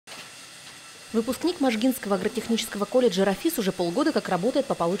Выпускник Можгинского агротехнического колледжа Рафис уже полгода как работает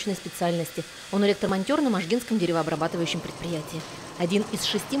по полученной специальности. Он электромонтер на Можгинском деревообрабатывающем предприятии. Один из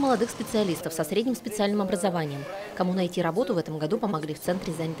 6 молодых специалистов со средним специальным образованием. Кому найти работу в этом году помогли в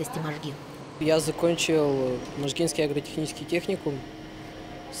Центре занятости Можги. Я закончил Можгинский агротехнический техникум.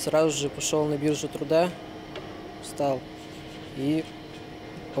 Сразу же пошел на биржу труда, встал и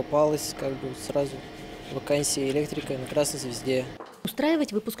попалась сразу вакансия электрика на Красной Звезде.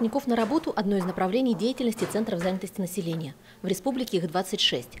 Устраивать выпускников на работу – одно из направлений деятельности Центров занятости населения. В республике их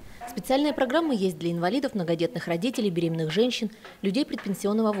 26. Специальные программы есть для инвалидов, многодетных родителей, беременных женщин, людей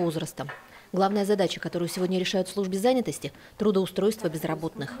предпенсионного возраста. Главная задача, которую сегодня решают в службе занятости – трудоустройство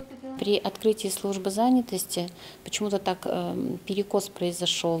безработных. При открытии службы занятости почему-то так перекос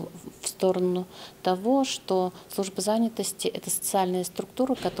произошел в сторону того, что служба занятости – это социальная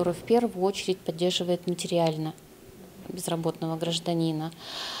структура, которая в первую очередь поддерживает материально безработного гражданина.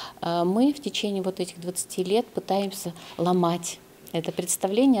 Мы в течение этих 20 лет пытаемся ломать это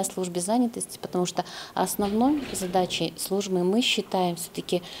представление о службе занятости, потому что основной задачей службы мы считаем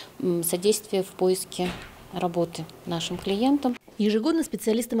все-таки содействие в поиске работы нашим клиентам. Ежегодно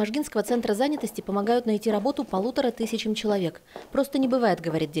специалисты Можгинского центра занятости помогают найти работу 1500 человек. Просто не бывает,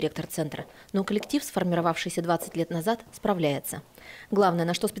 говорит директор центра. Но коллектив, сформировавшийся 20 лет назад, справляется. Главное,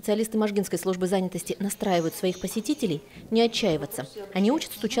 на что специалисты Можгинской службы занятости настраивают своих посетителей – не отчаиваться. Они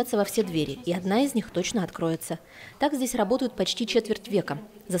учат стучаться во все двери, и одна из них точно откроется. Так здесь работают почти четверть века.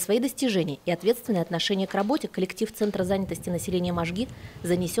 За свои достижения и ответственное отношение к работе коллектив Центра занятости населения Можги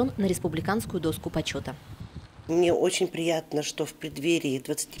занесен на республиканскую доску почета. Мне очень приятно, что в преддверии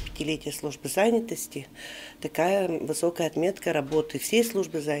 25-летия службы занятости такая высокая отметка работы всей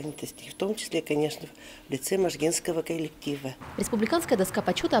службы занятости, в том числе, конечно, в лице можгинского коллектива. Республиканская доска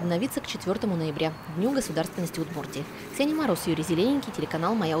почета обновится к 4 ноября, Дню государственности Удмуртии. Ксения Мороз, Юрий Зелененький,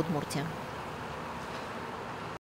 телеканал «Моя Удмуртия».